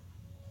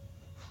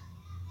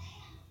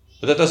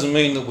 But that doesn't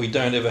mean that we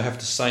don't ever have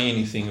to say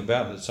anything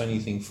about it, say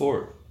anything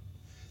for it.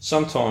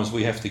 Sometimes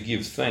we have to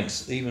give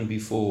thanks even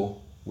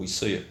before we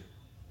see it.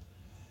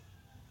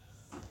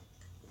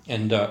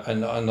 And I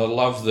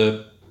love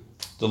the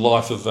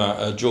life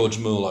of George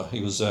Mueller. He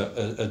was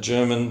a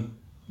German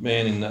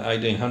man in the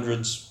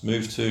 1800s,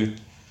 moved to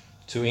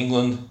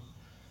England,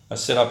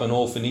 set up an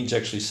orphanage,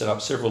 actually set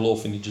up several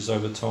orphanages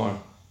over time.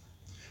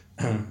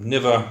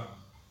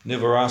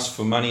 never ask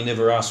for money,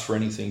 never ask for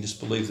anything, just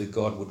believe that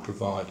God would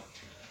provide.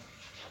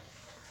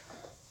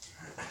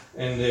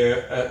 And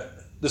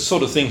this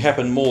sort of thing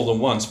happened more than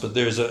once, but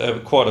there's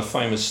quite a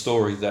famous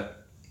story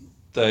that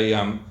they,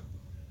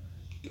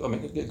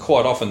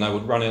 quite often they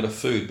would run out of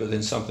food, but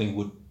then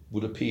something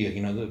would appear,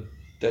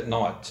 that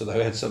night, so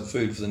they had some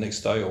food for the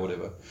next day or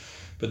whatever.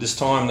 But this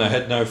time they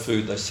had no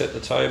food. They set the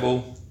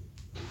table,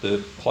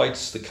 the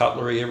plates, the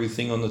cutlery,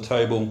 everything on the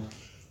table.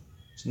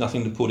 There's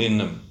nothing to put in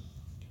them.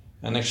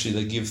 And actually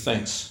they give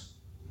thanks.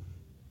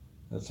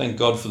 They thank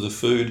God for the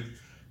food,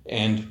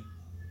 and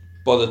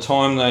by the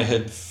time they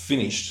had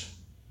finished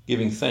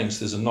giving thanks,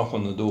 there's a knock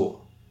on the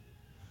door.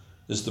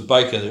 There's the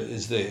baker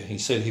is there. He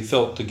said he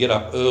felt to get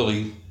up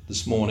early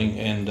this morning,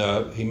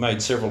 and he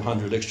made several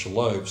hundred extra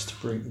loaves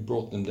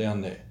brought them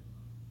down there,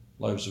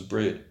 loaves of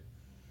bread.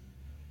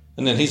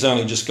 And then he's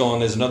only just gone,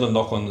 there's another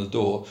knock on the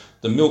door.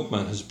 The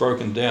milkman has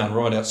broken down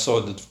right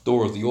outside the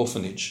door of the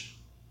orphanage,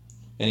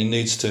 and he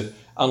needs to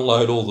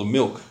unload all the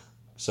milk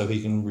so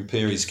he can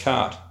repair his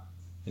cart,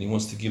 and he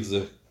wants to give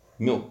the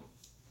milk.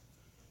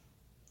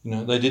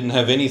 They didn't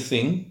have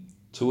anything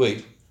to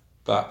eat,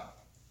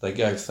 but they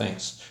gave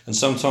thanks. And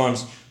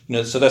sometimes,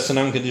 so that's an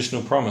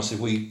unconditional promise. If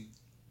we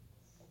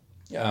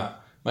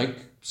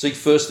seek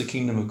first the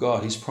kingdom of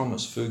God, His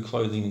promise, food,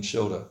 clothing and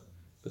shelter.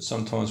 But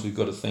sometimes we've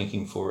got to thank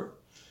Him for it,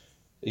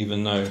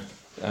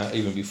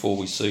 even before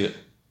we see it.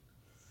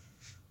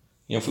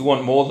 If we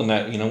want more than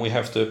that, we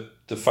have to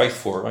faith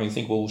for it. You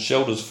think, well,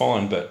 shelter's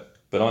fine, but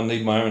I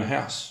need my own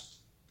house.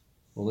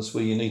 Well, that's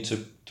where you need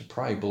to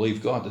pray,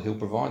 believe God that He'll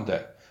provide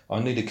that. I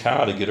need a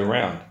car to get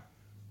around.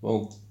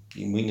 Well,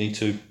 we need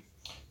to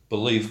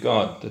believe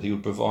God that He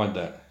would provide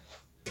that.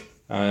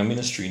 Our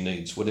ministry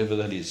needs, whatever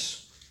that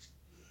is.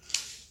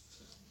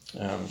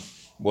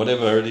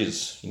 Whatever it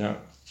is,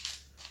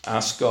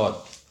 ask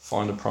God,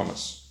 find a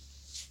promise.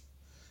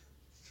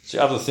 See,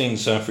 other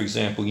things, for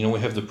example, we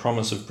have the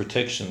promise of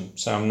protection,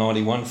 Psalm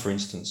 91, for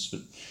instance.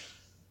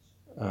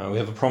 But we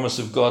have a promise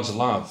of God's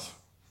love.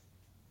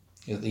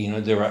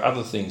 There are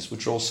other things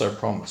which are also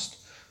promised.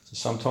 So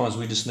sometimes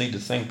we just need to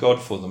thank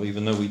God for them,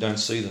 even though we don't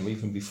see them,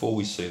 even before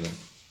we see them.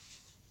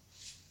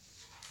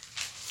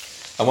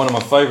 And one of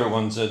my favourite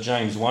ones,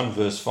 James 1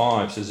 verse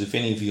 5, says, if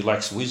any of you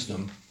lacks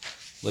wisdom,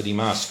 let him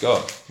ask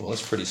God. Well,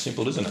 that's pretty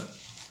simple, isn't it?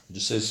 It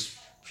just says,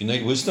 if you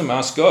need wisdom,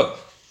 ask God.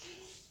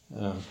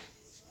 I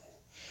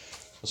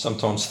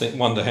sometimes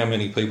wonder how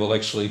many people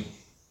actually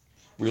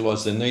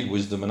realise they need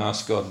wisdom and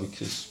ask God,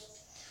 because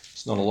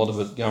there's not a lot of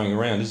it going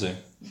around, is there?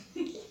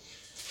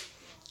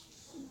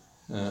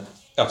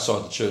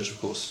 Outside the church, of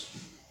course.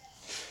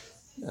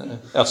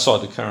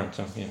 Outside the current,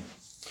 yeah.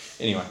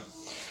 Anyway,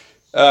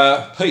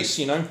 peace,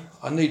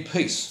 I need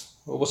peace.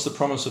 Well, what's the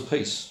promise of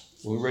peace?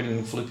 We read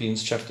in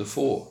Philippians chapter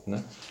 4,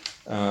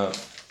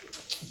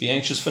 be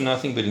anxious for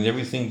nothing, but in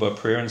everything by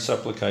prayer and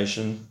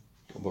supplication,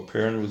 or by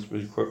prayer and with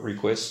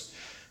requests,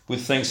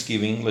 with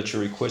thanksgiving, let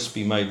your requests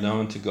be made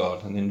known to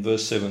God. And then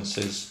verse 7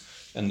 says,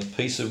 and the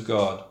peace of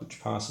God,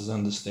 which passes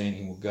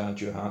understanding, will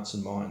guard your hearts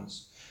and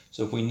minds.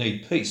 So if we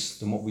need peace,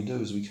 then what we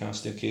do is we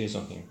cast our cares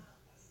on Him.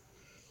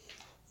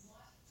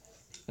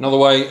 Another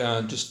way,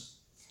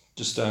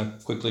 just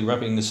quickly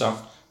wrapping this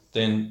up,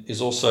 then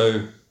is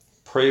also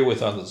prayer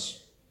with others.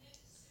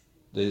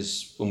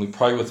 When we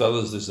pray with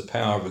others, there's the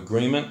power of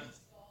agreement,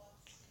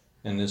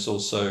 and there's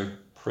also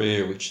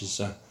prayer, which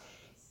is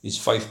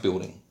faith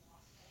building.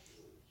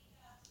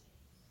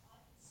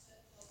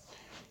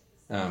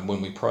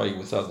 When we pray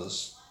with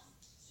others.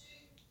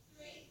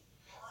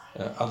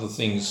 Other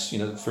things,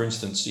 for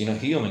instance,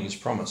 healing is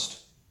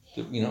promised.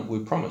 We're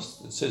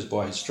promised. It says,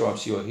 by His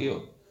stripes you are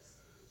healed.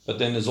 But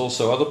then there's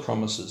also other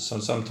promises. So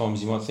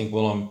sometimes you might think,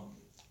 well,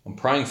 I'm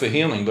praying for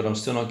healing, but I'm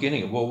still not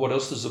getting it. Well, what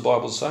else does the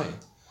Bible say?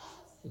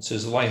 It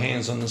says, lay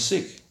hands on the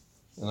sick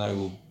and they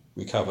will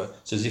recover. It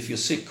says, if you're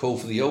sick, call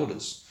for the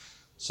elders.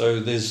 So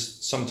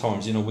there's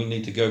sometimes, we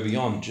need to go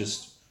beyond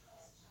just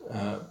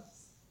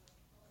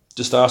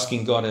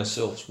asking God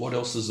ourselves. What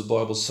else does the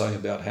Bible say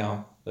about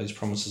how those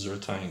promises are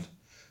attained?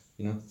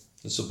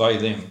 Let's obey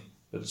them,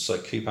 but it's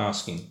like keep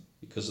asking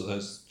because of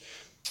those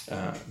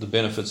the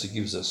benefits it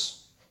gives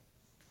us.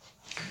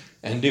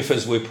 And if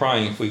as we're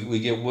praying, if we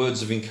get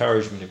words of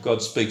encouragement, if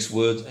God speaks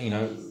words,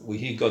 we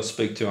hear God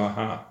speak to our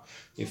heart.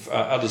 If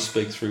others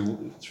speak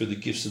through the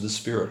gifts of the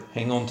Spirit,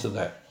 hang on to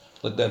that.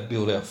 Let that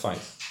build our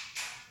faith.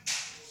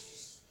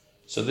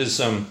 So there's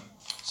some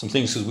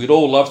things, because we'd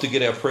all love to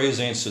get our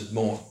prayers answered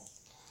more.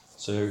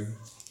 So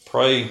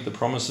pray the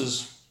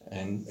promises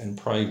and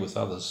pray with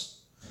others.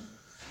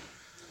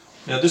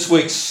 Now this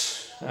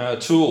week's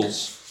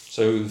tools.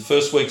 So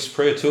first week's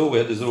prayer tool, we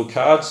had these little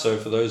cards. So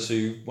for those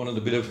who wanted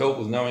a bit of help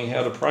with knowing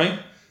how to pray,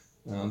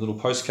 little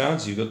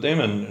postcards, you've got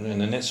them.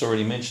 And Annette's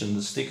already mentioned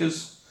the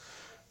stickers,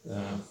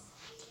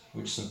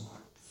 which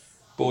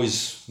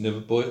boys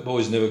never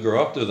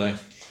grow up, do they?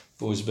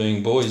 Boys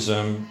being boys.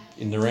 In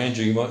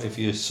Narangba, you might, if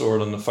you saw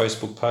it on the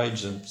Facebook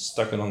page, and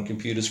stuck it on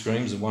computer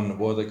screens and wondered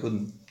why they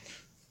couldn't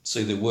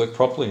see their work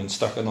properly and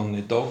stuck it on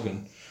their dog.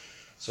 And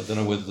so I don't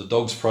know whether the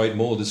dogs prayed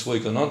more this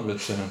week or not, but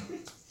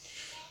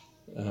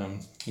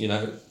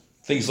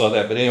things like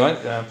that. But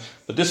anyway,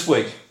 but this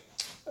week,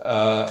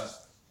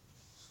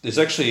 there's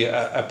actually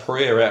a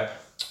prayer app.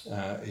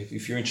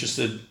 If you're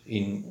interested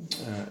in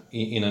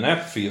an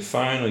app for your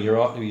phone or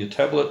your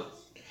tablet,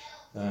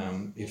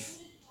 if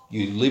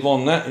you live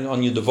on that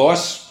on your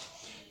device,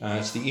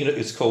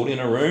 it's called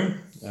Inner Room.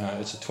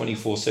 It's a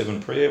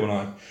 24/7 prayer. When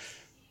I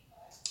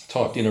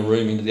typed Inner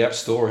Room into the App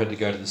Store, I had to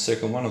go to the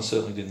second one. I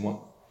certainly didn't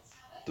want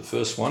the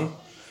first one.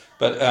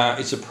 But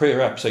it's a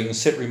prayer app, so you can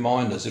set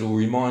reminders. It'll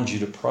remind you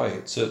to pray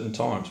at certain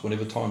times,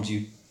 whenever times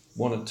you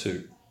want it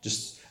to.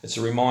 It's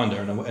a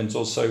reminder, and it's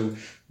also,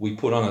 we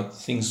put on it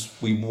things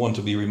we want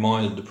to be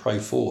reminded to pray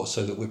for,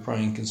 so that we're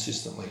praying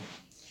consistently.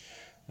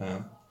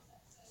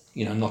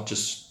 Not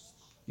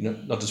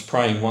just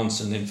praying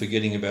once and then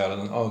forgetting about it,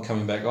 and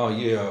coming back, I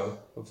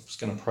was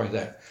going to pray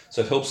that.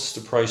 So it helps us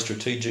to pray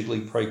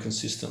strategically, pray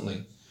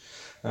consistently.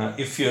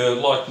 If you're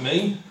like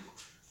me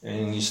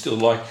and you still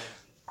like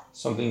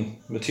something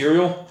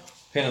material,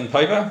 pen and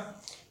paper,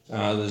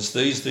 there's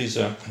these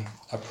are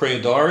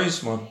prayer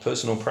diaries, my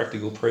personal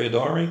practical prayer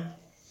diary,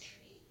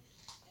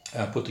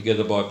 put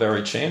together by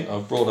Barry Chant.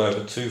 I've brought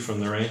over 2 from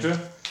Narendra.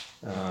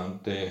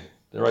 They're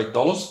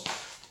 $8.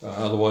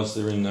 Otherwise,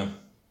 they're in the,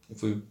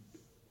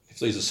 if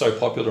these are so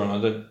popular and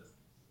I don't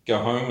go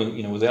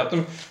home without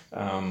them,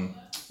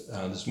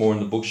 there's more in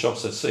the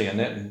bookshops. So see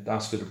Annette and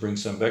ask her to bring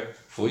some back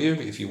for you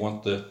if you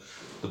want the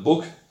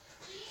book,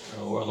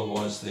 or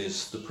otherwise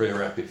there's the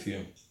prayer app if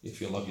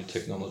you love your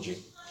technology.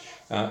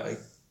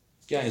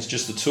 Again, it's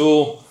just a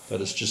tool,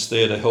 but it's just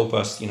there to help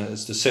us.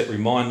 It's to set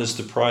reminders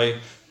to pray,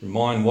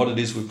 remind what it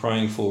is we're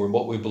praying for and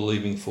what we're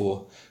believing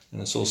for,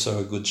 and it's also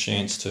a good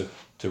chance to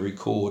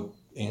record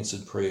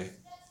answered prayer,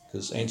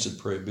 because answered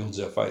prayer builds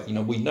our faith.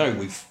 We know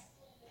we've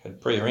had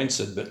prayer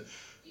answered, but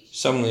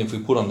suddenly if we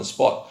put on the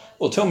spot,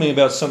 well, tell me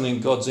about something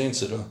God's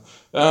answered. Or,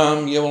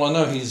 I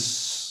know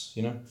He's,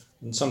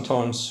 and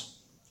sometimes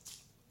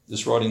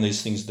just writing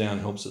these things down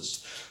helps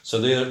us. So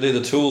they're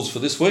the tools for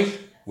this week,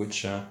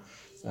 which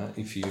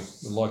if you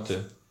would like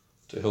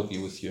to help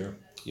you with your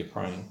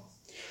praying.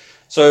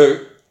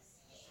 So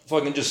if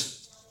I can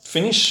just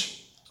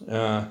finish.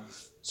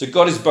 So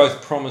God is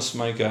both promise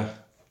maker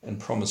and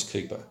promise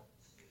keeper.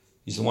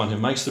 He's the one who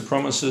makes the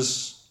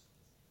promises,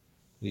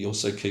 but He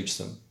also keeps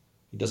them.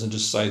 He doesn't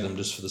just say them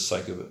just for the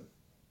sake of it.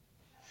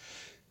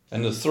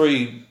 And the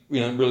three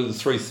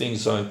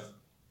things I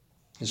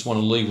just want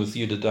to leave with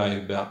you today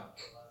about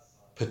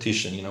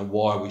petition,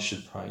 why we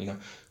should pray.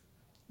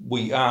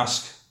 We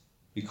ask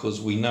because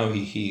we know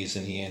He hears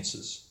and He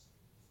answers.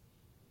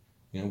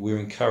 We're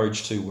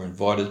encouraged to, we're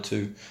invited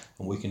to,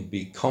 and we can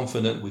be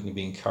confident, we can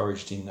be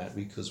encouraged in that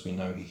because we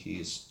know He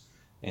hears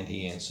and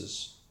He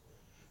answers.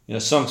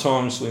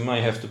 Sometimes we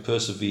may have to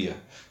persevere,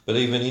 but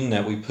even in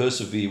that we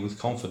persevere with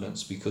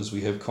confidence because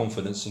we have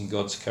confidence in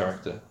God's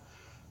character.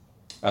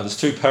 There's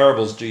 2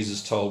 parables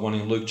Jesus told, one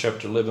in Luke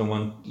chapter 11,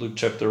 one Luke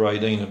chapter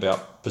 18,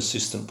 about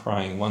persistent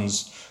praying.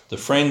 One's the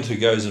friend who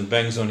goes and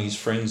bangs on his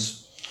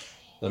friend's,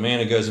 the man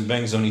who goes and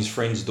bangs on his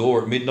friend's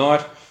door at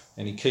midnight,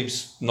 and he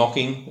keeps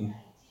knocking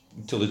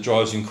until it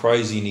drives him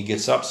crazy and he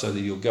gets up so that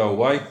he'll go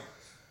away.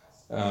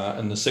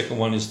 And the second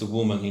one is the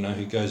woman,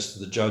 who goes to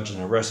the judge and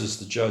harasses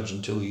the judge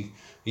until he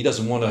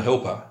doesn't want to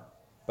help her,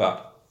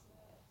 but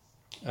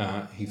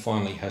he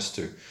finally has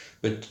to.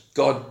 But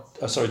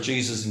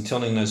Jesus, in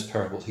telling those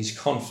parables, He's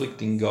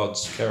conflicting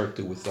God's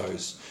character with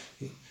those.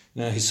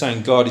 He's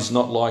saying God is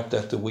not like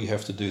that we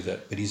have to do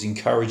that, but He's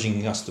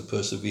encouraging us to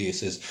persevere. He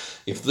says,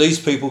 if these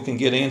people can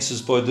get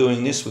answers by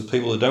doing this with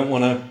people who don't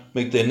want to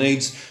meet their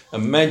needs,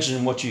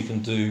 imagine what you can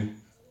do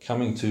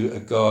coming to a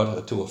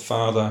God, to a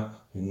Father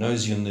who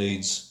knows your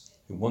needs,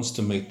 who wants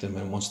to meet them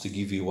and wants to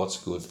give you what's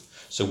good.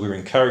 So we're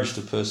encouraged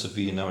to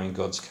persevere knowing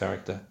God's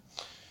character.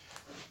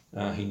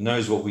 He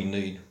knows what we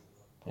need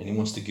and He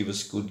wants to give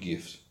us good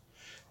gift.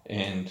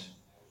 And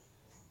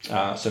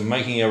so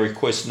making our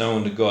requests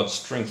known to God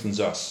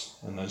strengthens us,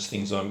 and those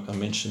things I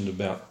mentioned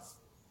about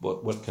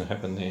what can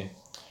happen there.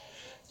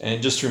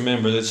 And just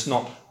remember that it's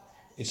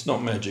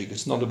not magic.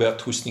 It's not about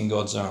twisting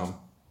God's arm.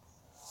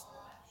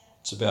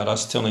 It's about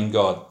us telling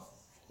God,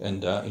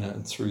 and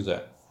and through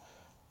that,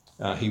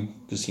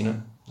 because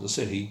as I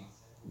said,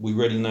 we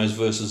read in those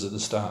verses at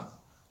the start.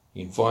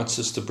 He invites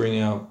us to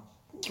bring our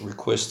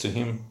requests to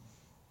Him,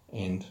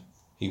 and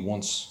He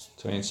wants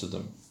to answer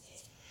them.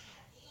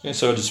 Yeah,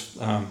 so I just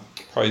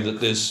pray that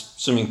there's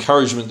some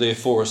encouragement there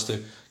for us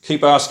to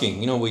keep asking.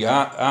 We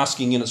are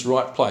asking in its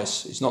right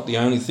place. It's not the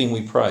only thing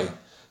we pray,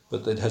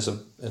 but it has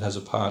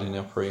a part in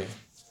our prayer.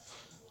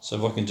 So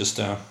if I can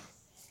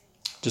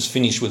just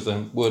finish with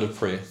a word of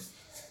prayer.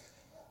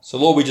 So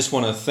Lord, we just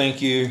want to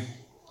thank You,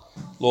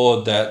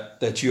 Lord,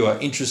 that You are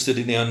interested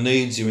in our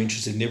needs. You're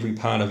interested in every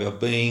part of our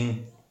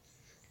being.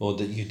 Lord,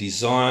 that You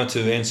desire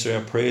to answer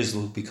our prayers,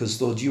 Lord, because,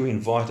 Lord, You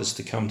invite us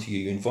to come to You.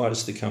 You invite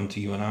us to come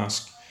to You and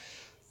ask.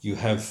 You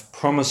have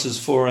promises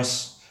for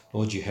us.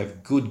 Lord, You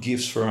have good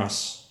gifts for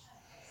us.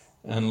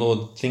 And,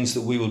 Lord, things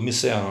that we would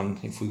miss out on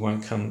if we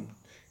won't come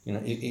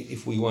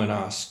if we won't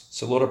ask.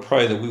 So Lord, I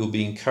pray that we will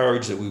be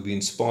encouraged, that we will be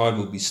inspired,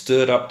 we'll be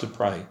stirred up to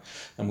pray,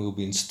 and we will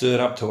be stirred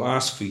up to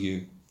ask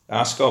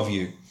of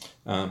you,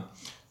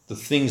 the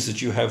things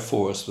that you have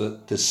for us,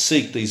 to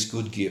seek these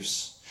good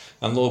gifts.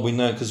 And Lord, we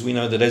know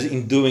that as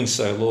in doing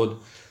so, Lord,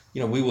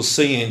 we will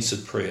see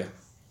answered prayer,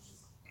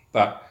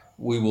 but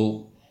we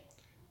will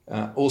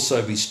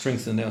also be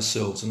strengthened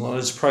ourselves. And Lord, I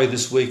just pray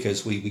this week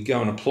as we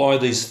go and apply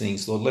these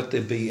things, Lord, let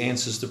there be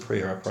answers to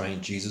prayer, I pray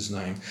in Jesus'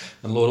 name.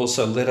 And Lord,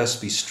 also let us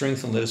be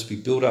strengthened, let us be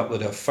built up,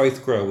 let our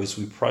faith grow as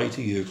we pray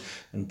to you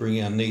and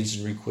bring our needs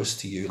and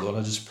requests to you. Lord,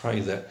 I just pray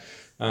that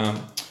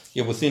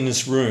within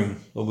this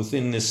room, or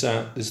within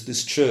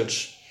this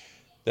church,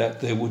 that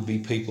there would be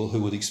people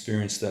who would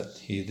experience that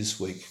here this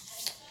week.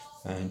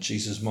 In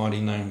Jesus'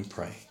 mighty name we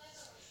pray.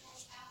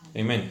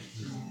 Amen.